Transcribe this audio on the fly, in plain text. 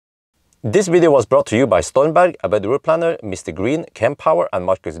This video was brought to you by Stormberg, a weather planner, MisterGreen, Kempower and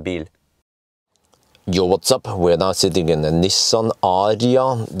Marcus Bil. Yo, what's up? We're now sitting in a Nissan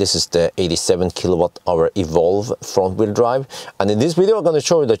Ariya. This is the 87 kWh Evolve front-wheel drive. And in this video, I'm going to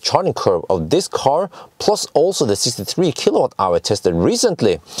show you the charging curve of this car, plus also the 63 kWh tested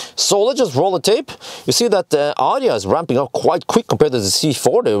recently. So let's just roll the tape. You see that the Ariya is ramping up quite quick compared to the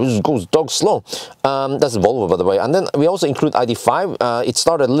C40, which goes dog slow. That's Volvo, by the way. And then we also include ID5. It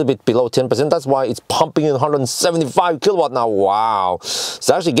started a little bit below 10%. That's why it's pumping in 175 kilowatt now. Wow. It's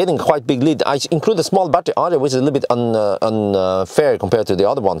actually getting quite big lead. I include the small battery Ariya, which is a little bit unfair compared to the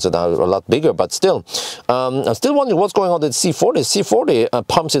other ones that are a lot bigger, but still. I'm still wondering what's going on with the C40. C40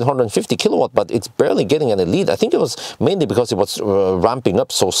 pumps in 150 kilowatt, but it's barely getting any lead. I think it was mainly because it was ramping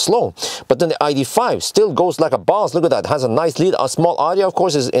up so slow. But then the ID5 still goes like a boss. Look at that. It has a nice lead. A small Ariya, of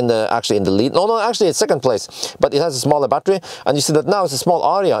course, is actually in the lead. No, actually it's second place, but it has a smaller battery. And you see that now it's a small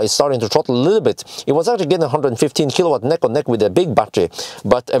Ariya is starting to throttle a little bit. It was actually getting 115 kilowatt neck on neck with a big battery,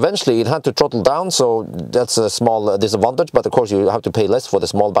 but eventually it had to throttle down. So that's a small disadvantage, but of course you have to pay less for the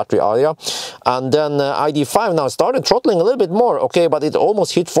small battery Ariya. And then ID5 now started throttling a little bit more, okay, but it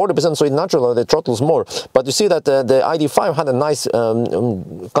almost hit 40%, so it naturally it throttles more. But you see that the ID5 had a nice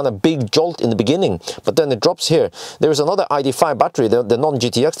kind of big jolt in the beginning, but then it drops here. There is another ID5 battery, the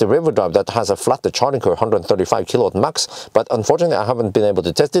non-GTX, the river drive, that has a flatter charging curve, 135 kilowatt max, but unfortunately I haven't been able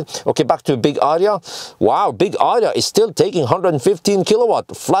to test it. Okay, back to big Ariya. Wow, big Ariya is still taking 115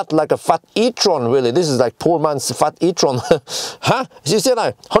 kilowatt, flat like a fat e-tron, really. This is like poor man's fat e-tron. Huh? You see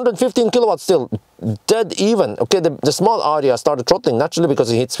that? 115 kilowatts still. Dead even. Okay, the small Ariya started throttling naturally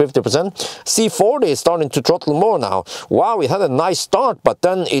because it hits 50%. C40 is starting to throttle more now. Wow, it had a nice start, but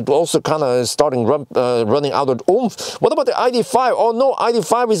then it also kind of starting running out of oomph. What about the ID5? Oh no,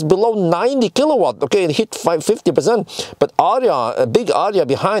 ID5 is below 90 kilowatt. Okay, it hit 50%, but Ariya, big Ariya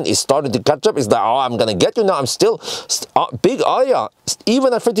behind is starting to catch up. It's like, oh, I'm gonna get you now. I'm still big Ariya,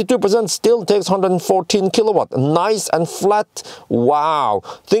 even at 52%, still takes 114 kilowatt. Nice and flat. Wow,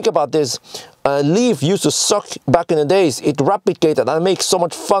 think about this. Leaf used to suck back in the days. It replicated. I make so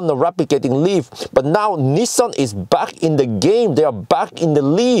much fun of replicating Leaf, but now Nissan is back in the game. They are back in the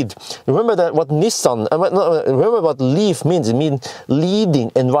lead. Remember that what Nissan, remember what Leaf means. It means leading,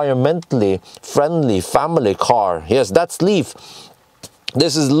 environmentally friendly family car. Yes, that's Leaf.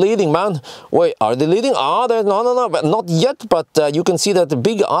 This is leading, man. Wait, are they leading? No, but not yet. But you can see that the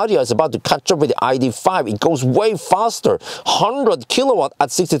big Ariya is about to catch up with the ID5. It goes way faster. 100 kilowatt at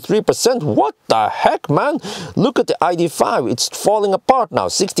 63%. What the heck, man? Look at the ID5. It's falling apart now.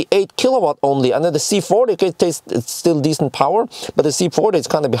 68 kilowatt only. And then the C40 takes it's still decent power, but the C40 is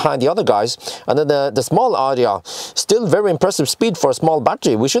kind of behind the other guys. And then the small Ariya, still very impressive speed for a small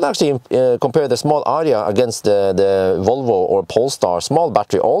battery. We should actually compare the small Ariya against the Volvo or Polestar small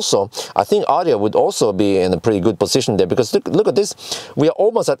battery also. I think Ariya would also be in a pretty good position there, because look at this. We are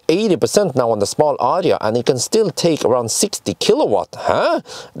almost at 80% now on the small Ariya, and it can still take around 60 kilowatt. Huh?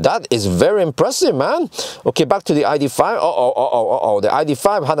 That is very impressive, man. Okay, back to the ID5. The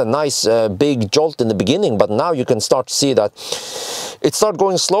ID5 had a nice big jolt in the beginning, but now you can start to see that it started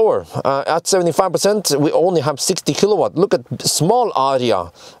going slower. At 75%, we only have 60 kilowatt. Look at small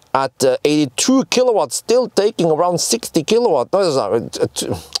Ariya. At 82 kilowatts, still taking around 60 kilowatt.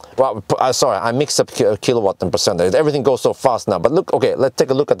 Well, sorry, I mixed up kilowatt and percent. Everything goes so fast now. But look, okay, let's take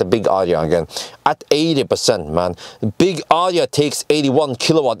a look at the big Ariya again. At 80%, man. The big Ariya takes 81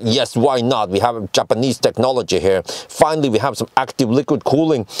 kilowatt. Yes, why not? We have Japanese technology here. Finally, we have some active liquid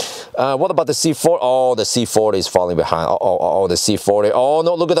cooling. What about the C40? Oh, the C40 is falling behind. The C40. Oh,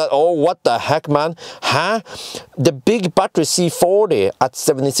 no, look at that. Oh, what the heck, man? Huh? The big battery C40 at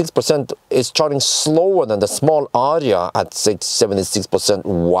 76% is charging slower than the small Ariya at 76%.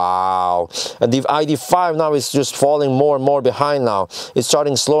 Wow. And the ID5 now is just falling more and more behind now. It's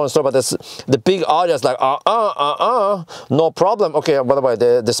starting slower and slower, but the big Ariya is like, no problem. Okay, by the way,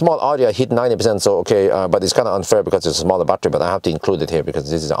 the small Ariya hit 90%, so okay, but it's kind of unfair because it's a smaller battery, but I have to include it here because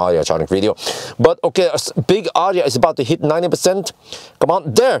this is an Ariya charging video. But okay, big Ariya is about to hit 90%. Come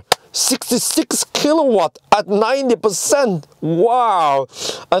on, there. 66 kilowatt at 90%. Wow.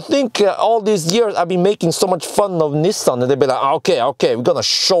 I think all these years I've been making so much fun of Nissan, and they'll be like, okay, we're gonna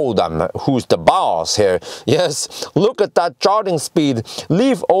show them who's the boss here. Yes, look at that charging speed.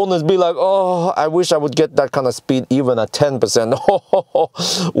 Leaf owners be like, oh, I wish I would get that kind of speed even at 10%.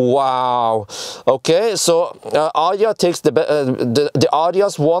 Wow. Okay, so Ariya takes the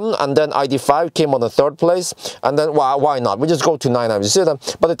Ariya's won, and then ID5 came on the third place, and then why not? We just go to 99. You see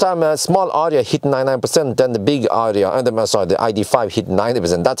that? By the time small Ariya hit 99%, then the big Ariya, the ID5 hit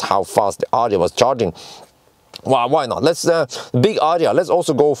 90%. That's how fast the Ariya was charging. Well, why not? Let's big Ariya. Let's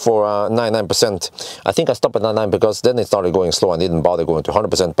also go for 99%. I think I stopped at 99 because then it started going slow and didn't bother going to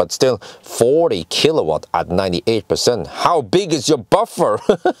 100%. But still, 40 kilowatt at 98%. How big is your buffer?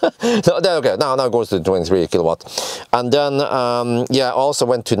 Okay, now it goes to 23 kilowatt. And then yeah, also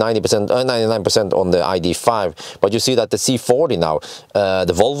went to 90%, 99% on the ID5. But you see that the C40 now,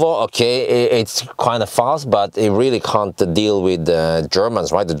 the Volvo, okay, it's kind of fast, but it really can't deal with the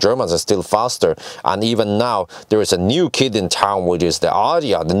Germans, right? The Germans are still faster, and even now there is a new kid in town, which is the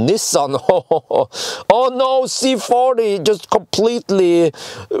Ariya, the Nissan. Oh no, C40 just completely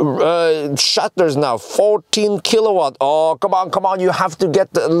shatters now. 14 kilowatt. Oh, come on, you have to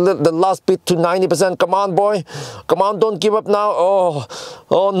get the last bit to 90%. Come on, boy, come on, don't give up now.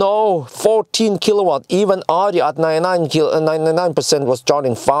 Oh no, 14 kilowatt. Even Ariya at 99% was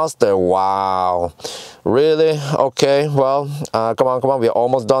charging faster. Wow, really? Okay, well, come on, we're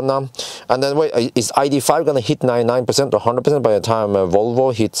almost done now. And then wait, is ID5 gonna hit 99% or 100% by the time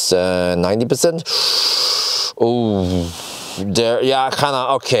Volvo hits 90%? Oh, there, yeah, kind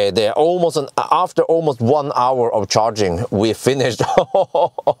of. Okay, there, almost after almost 1 hour of charging, we finished.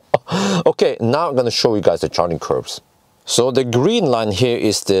 Okay, now I'm gonna show you guys the charging curves. So the green line here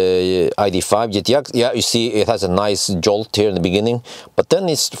is the ID5 GTX. Yeah, you see it has a nice jolt here in the beginning, but then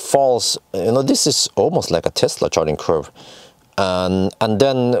it falls. You know, this is almost like a Tesla charging curve. And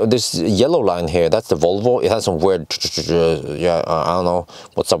then this yellow line here, that's the Volvo. It has some weird, yeah, I don't know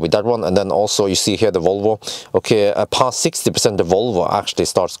what's up with that one. And then also you see here the Volvo. Okay, past 60%, the Volvo actually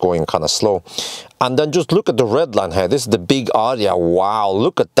starts going kind of slow. And then just look at the red line here. This is the big Ariya. Wow,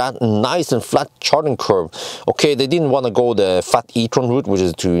 look at that nice and flat charging curve. Okay, they didn't want to go the fat e-tron route, which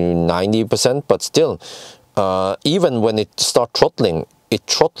is to 90%, but still, even when it starts throttling, it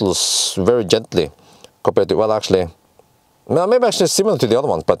throttles very gently compared to, well, actually, well, maybe actually similar to the other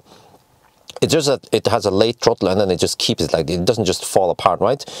ones, but it's just that it has a late throttle and then it just keeps it like, it doesn't just fall apart,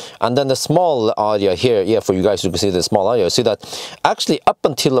 right? And then the small Ariya here, yeah, for you guys who can see the small Ariya, you see that actually up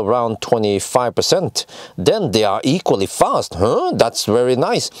until around 25%, then they are equally fast, huh? That's very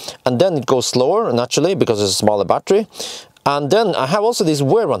nice. And then it goes slower naturally because it's a smaller battery. And then I have also this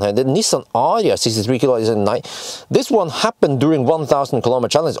weird one here, the Nissan Ariya 63 kilowatt is a nice. This one happened during 1,000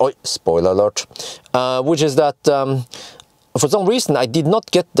 kilometer challenge. Oh, spoiler alert, which is that for some reason I did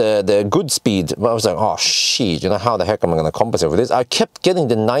not get the good speed. I was like, oh shit, you know, how the heck am I going to compensate for this? I kept getting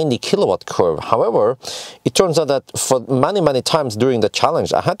the 90 kilowatt curve. However, it turns out that for many times during the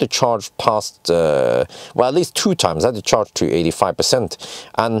challenge, I had to charge past, well, at least 2 times, I had to charge to 85%.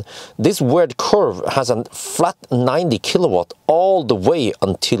 And this weird curve has a flat 90 kilowatt all the way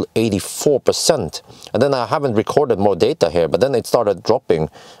until 84%. And then I haven't recorded more data here, but then it started dropping.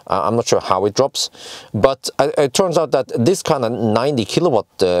 I'm not sure how it drops, but it turns out that this kind of 90 kilowatt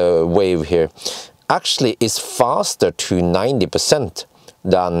wave here actually is faster to 90%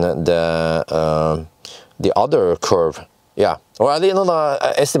 than the other curve. Yeah, or I didn't know,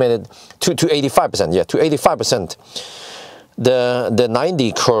 estimated to 85%. Yeah, to 85%. The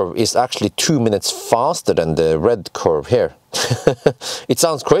 90 curve is actually 2 minutes faster than the red curve here. It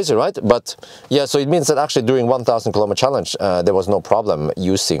sounds crazy, right? But yeah, so it means that actually during 1,000 kilometer challenge, there was no problem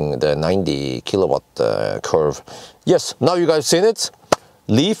using the 90 kilowatt curve. Yes, now you guys seen it.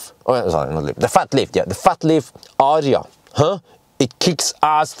 Leaf, oh sorry, not leaf, the fat leaf, yeah, the fat leaf Ariya, huh? It kicks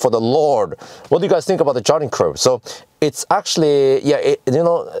ass for the Lord. What do you guys think about the charging curve? So it's actually, yeah, you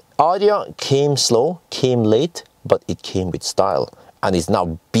know, Ariya came slow, came late, but it came with style and is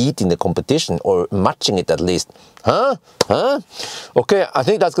now beating the competition or matching it at least. Huh? Okay, I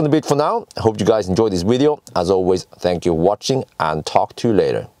think that's going to be it for now. I hope you guys enjoyed this video. As always, thank you for watching and talk to you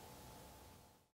later.